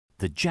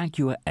The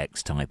Jaguar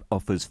X-Type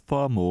offers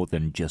far more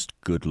than just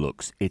good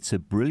looks. It's a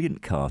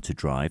brilliant car to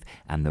drive,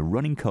 and the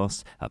running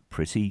costs are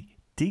pretty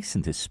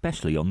decent,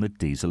 especially on the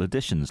diesel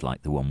editions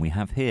like the one we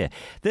have here.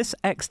 This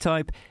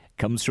X-Type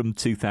comes from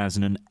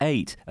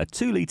 2008, a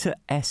 2-litre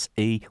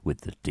SE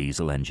with the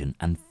diesel engine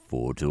and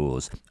 4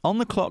 doors. On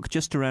the clock,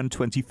 just around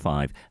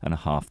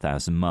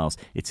 25,500 miles.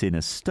 It's in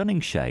a stunning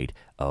shade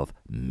of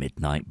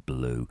midnight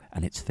blue,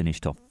 and it's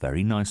finished off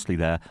very nicely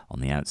there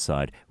on the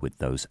outside with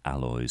those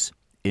alloys.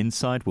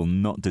 Inside will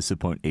not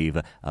disappoint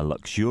either, a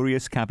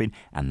luxurious cabin,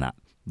 and that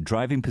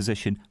driving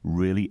position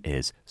really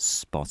is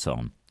spot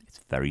on. It's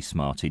very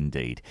smart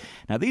indeed.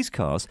 Now, these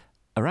cars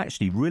are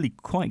actually really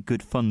quite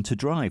good fun to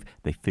drive.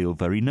 They feel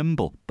very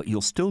nimble, but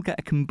you'll still get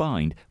a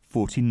combined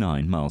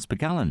 49 miles per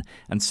gallon,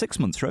 and 6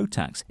 months road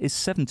tax is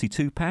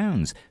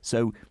 £72,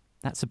 so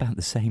that's about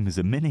the same as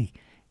a Mini.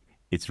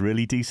 It's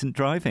really decent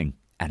driving,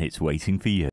 and it's waiting for you.